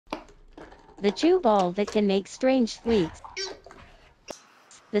The chew ball that can make strange squeaks.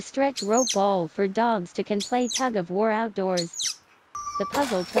 The stretch rope ball for dogs to can play tug of war outdoors. The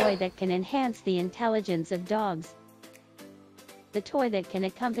puzzle toy that can enhance the intelligence of dogs. The toy that can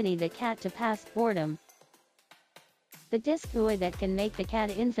accompany the cat to past boredom. The disc toy that can make the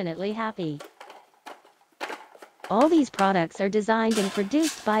cat infinitely happy. All these products are designed and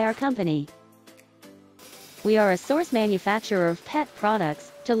produced by our company. We are a source manufacturer of pet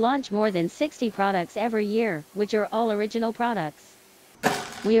products, to launch more than 60 products every year, which are all original products.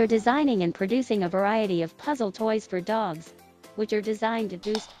 We are designing and producing a variety of puzzle toys for dogs, which are designed to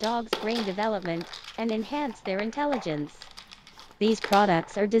boost dogs' brain development and enhance their intelligence. These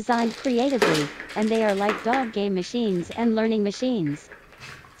products are designed creatively, and they are like dog game machines and learning machines,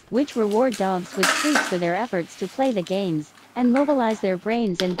 which reward dogs with treats for their efforts to play the games and mobilize their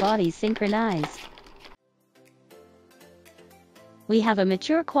brains and bodies synchronized. We have a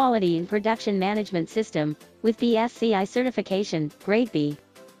mature quality and production management system with BSCI certification, Grade B.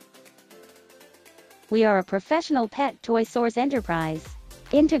 We are a professional pet toy source enterprise,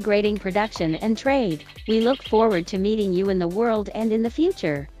 integrating production and trade. We look forward to meeting you in the world and in the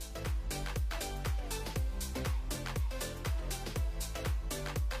future.